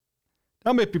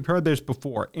Tell me if you've heard this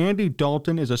before. Andy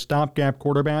Dalton is a stopgap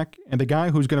quarterback, and the guy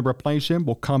who's going to replace him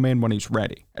will come in when he's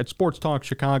ready. At Sports Talk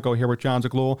Chicago here with John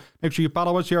Zaglul. Make sure you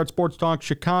follow us here at Sports Talk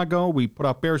Chicago. We put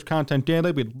up Bears content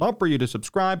daily. We'd love for you to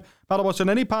subscribe. Follow us on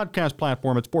any podcast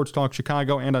platform at Sports Talk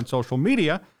Chicago and on social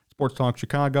media. Sports Talk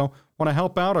Chicago. Want to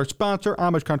help out our sponsor,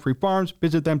 Amish Country Farms?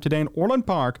 Visit them today in Orland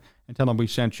Park and tell them we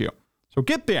sent you. So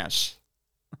get this.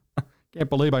 Can't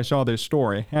believe I saw this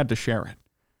story. Had to share it.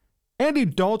 Andy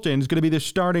Dalton is going to be the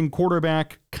starting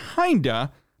quarterback,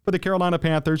 kinda, for the Carolina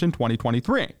Panthers in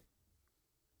 2023.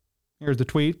 Here's the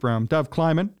tweet from Dov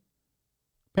Kleiman.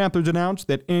 Panthers announced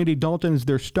that Andy Dalton is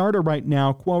their starter right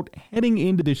now, quote, heading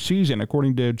into the season,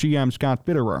 according to GM Scott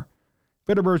Fitterer.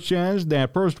 Fitterer says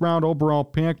that first-round overall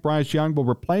pick Bryce Young will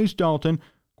replace Dalton,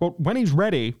 quote, when he's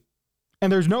ready,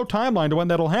 and there's no timeline to when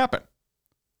that'll happen.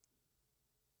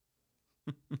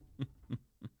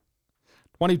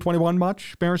 2021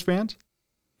 much, Bears fans?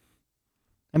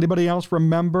 Anybody else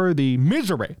remember the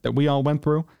misery that we all went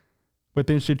through with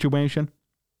this situation?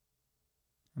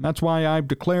 And that's why I've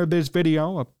declared this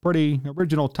video a pretty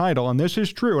original title, and this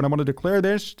is true, and I want to declare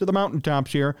this to the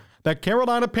mountaintops here, that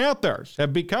Carolina Panthers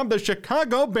have become the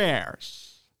Chicago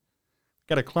Bears.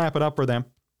 Got to clap it up for them.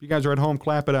 If you guys are at home,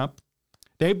 clap it up.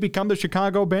 They've become the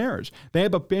Chicago Bears. They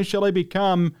have officially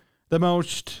become the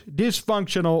most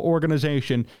dysfunctional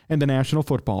organization in the National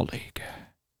Football League.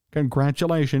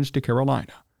 Congratulations to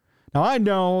Carolina. Now, I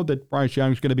know that Bryce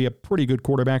Young's going to be a pretty good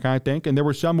quarterback, I think, and there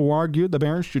were some who argued the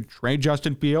Bears should trade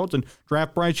Justin Fields and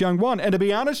draft Bryce Young 1. And to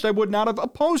be honest, I would not have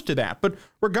opposed to that. But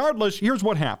regardless, here's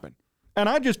what happened. And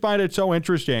I just find it so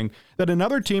interesting that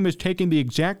another team is taking the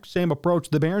exact same approach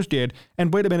the Bears did.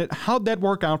 And wait a minute, how'd that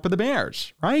work out for the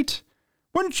Bears, right?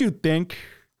 Wouldn't you think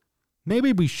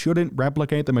maybe we shouldn't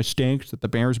replicate the mistakes that the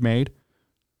Bears made?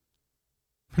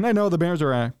 And I know the Bears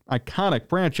are an iconic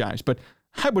franchise, but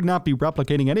I would not be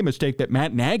replicating any mistake that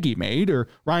Matt Nagy made or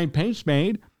Ryan Pace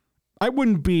made. I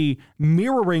wouldn't be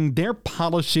mirroring their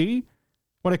policy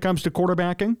when it comes to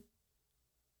quarterbacking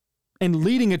and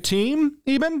leading a team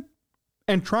even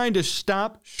and trying to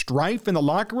stop strife in the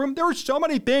locker room. There were so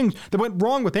many things that went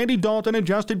wrong with Andy Dalton and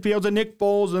Justin Fields and Nick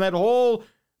Foles and that whole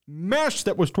mess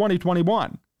that was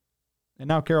 2021. And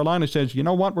now Carolina says, you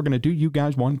know what? We're going to do you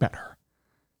guys one better.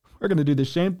 We're going to do the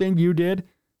same thing you did.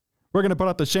 We're going to put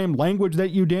out the same language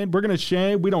that you did. We're going to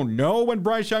say we don't know when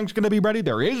Bryce Young's going to be ready.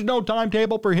 There is no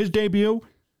timetable for his debut.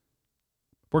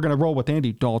 We're going to roll with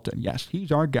Andy Dalton. Yes,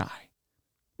 he's our guy.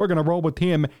 We're going to roll with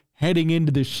him heading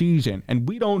into the season. And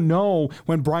we don't know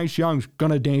when Bryce Young's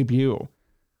going to debut.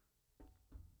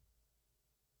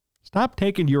 Stop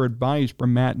taking your advice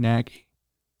from Matt Nagy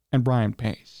and Brian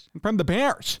Pace and from the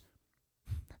Bears.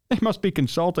 They must be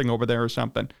consulting over there or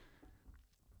something.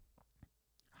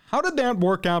 How did that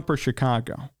work out for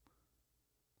Chicago?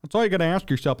 That's all you got to ask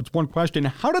yourself. It's one question.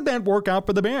 How did that work out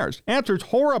for the Bears? Answer's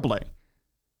horribly.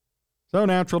 So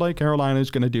naturally, Carolina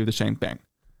is going to do the same thing.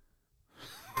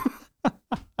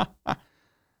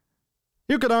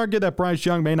 You could argue that Bryce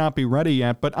Young may not be ready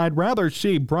yet, but I'd rather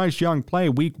see Bryce Young play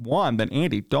week 1 than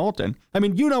Andy Dalton. I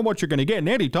mean, you know what you're going to get. And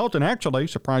Andy Dalton actually,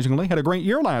 surprisingly, had a great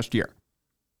year last year.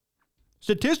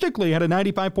 Statistically, had a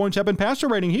 95.7 passer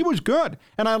rating. He was good.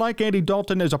 And I like Andy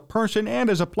Dalton as a person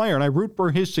and as a player, and I root for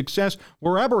his success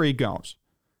wherever he goes.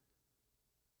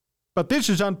 But this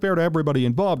is unfair to everybody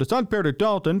involved. It's unfair to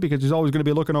Dalton because he's always going to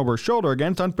be looking over his shoulder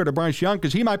again. It's unfair to Bryce Young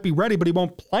because he might be ready, but he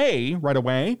won't play right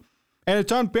away. And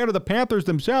it's unfair to the Panthers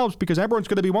themselves because everyone's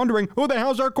going to be wondering, who the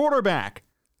hell's our quarterback?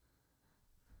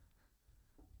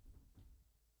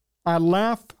 I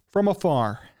laugh from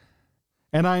afar.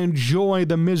 And I enjoy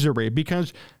the misery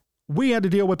because we had to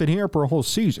deal with it here for a whole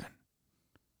season.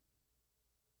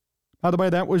 By the way,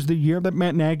 that was the year that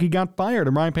Matt Nagy got fired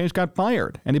and Ryan Pace got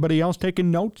fired. Anybody else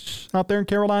taking notes out there in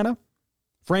Carolina?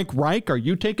 Frank Reich, are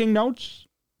you taking notes?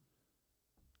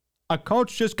 A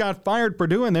coach just got fired for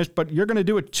doing this, but you're going to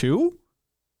do it too?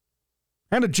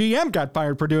 And a GM got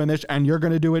fired for doing this, and you're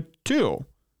going to do it too?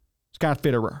 Scott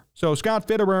Fitterer. So Scott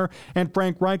Fitterer and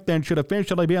Frank Reich then should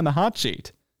officially be on the hot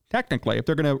seat. Technically, if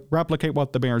they're going to replicate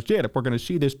what the Bears did, if we're going to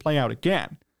see this play out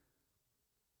again.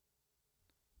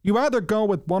 You either go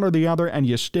with one or the other and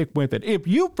you stick with it. If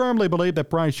you firmly believe that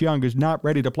Bryce Young is not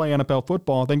ready to play NFL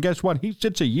football, then guess what? He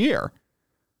sits a year,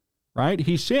 right?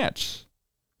 He sits.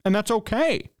 And that's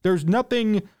okay. There's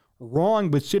nothing wrong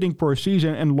with sitting for a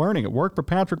season and learning. It worked for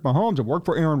Patrick Mahomes. It worked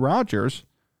for Aaron Rodgers.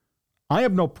 I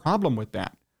have no problem with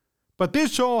that. But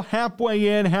this whole halfway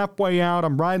in, halfway out,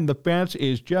 I'm riding the fence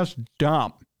is just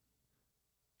dumb.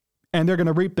 And they're going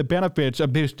to reap the benefits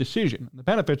of this decision. The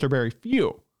benefits are very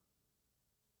few,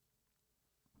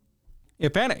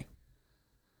 if any.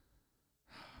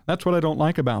 That's what I don't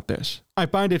like about this. I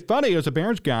find it funny as a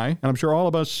Bears guy, and I'm sure all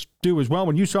of us do as well.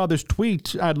 When you saw this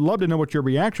tweet, I'd love to know what your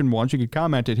reaction was. You could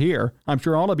comment it here. I'm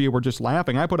sure all of you were just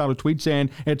laughing. I put out a tweet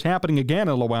saying, it's happening again,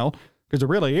 LOL, because it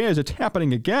really is. It's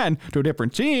happening again to a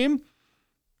different team.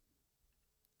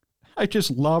 I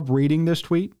just love reading this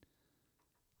tweet.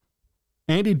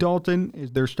 Andy Dalton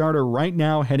is their starter right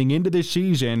now heading into this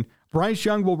season. Bryce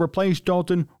Young will replace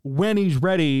Dalton when he's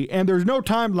ready, and there's no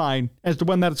timeline as to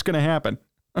when that's going to happen.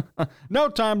 No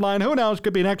timeline. Who knows?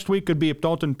 Could be next week. Could be if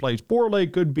Dalton plays poorly.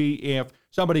 Could be if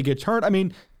somebody gets hurt. I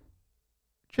mean,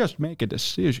 just make a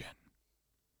decision.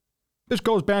 This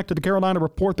goes back to the Carolina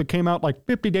report that came out like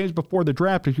 50 days before the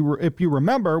draft, if you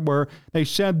remember, where they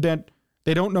said that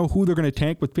they don't know who they're going to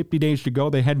take with 50 days to go.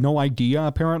 They had no idea,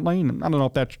 apparently. And I don't know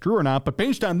if that's true or not, but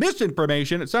based on this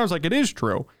information, it sounds like it is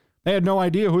true. They had no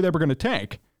idea who they were going to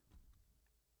take.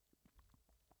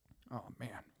 Oh, man.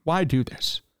 Why do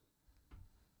this?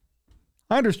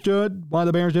 I understood why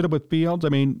the Bears did it with Fields. I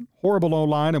mean, horrible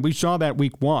O-line, and we saw that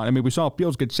week 1. I mean, we saw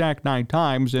Fields get sacked 9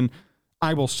 times, and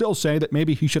I will still say that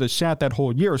maybe he should have sat that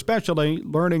whole year, especially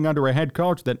learning under a head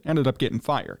coach that ended up getting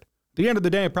fired. At the end of the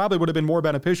day, it probably would have been more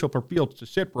beneficial for Fields to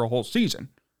sit for a whole season.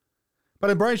 But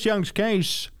in Bryce Young's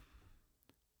case,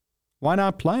 why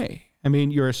not play? I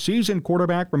mean, you're a seasoned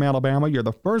quarterback from Alabama. You're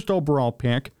the first overall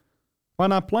pick. Why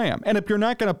not play him? And if you're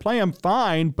not going to play him,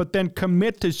 fine, but then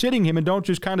commit to sitting him and don't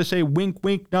just kind of say wink,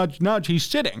 wink, nudge, nudge, he's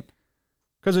sitting.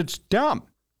 Because it's dumb.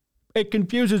 It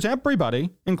confuses everybody,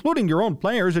 including your own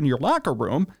players in your locker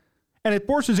room, and it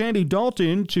forces Andy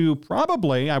Dalton to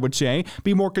probably, I would say,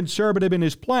 be more conservative in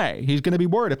his play. He's going to be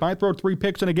worried, if I throw 3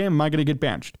 picks in a game, am I going to get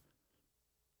benched?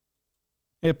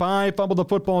 If I fumble the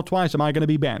football twice, am I going to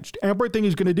be benched? Everything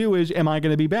he's going to do is, am I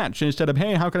going to be benched? Instead of,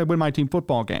 hey, how can I win my team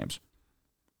football games?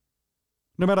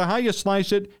 No matter how you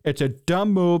slice it, it's a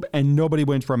dumb move, and nobody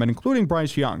wins from it, including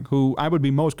Bryce Young, who I would be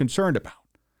most concerned about.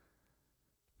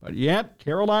 But yet,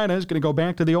 Carolina is going to go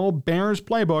back to the old Bears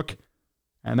playbook,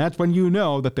 and that's when you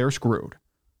know that they're screwed.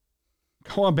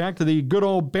 Going back to the good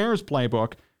old Bears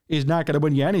playbook is not going to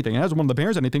win you anything. It hasn't won the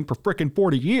Bears anything for frickin'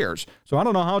 40 years. So I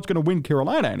don't know how it's going to win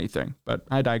Carolina anything, but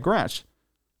I digress.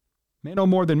 They know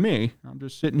more than me. I'm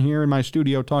just sitting here in my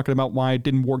studio talking about why it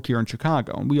didn't work here in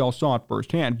Chicago, and we all saw it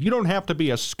firsthand. You don't have to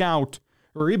be a scout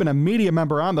or even a media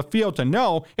member on the field to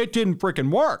know it didn't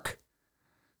frickin' work.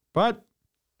 But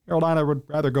Carolina would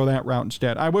rather go that route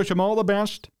instead. I wish him all the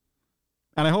best,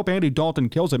 and I hope Andy Dalton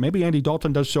kills it. Maybe Andy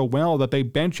Dalton does so well that they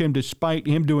bench him despite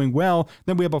him doing well.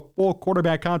 Then we have a full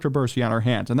quarterback controversy on our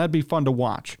hands, and that'd be fun to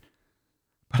watch.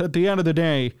 But at the end of the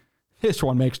day, this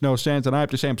one makes no sense, and I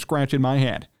have to say I'm scratching my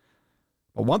head.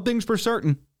 But one thing's for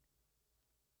certain.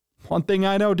 One thing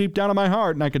I know deep down in my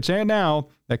heart, and I can say it now,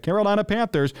 the Carolina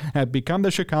Panthers have become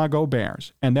the Chicago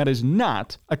Bears, and that is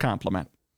not a compliment.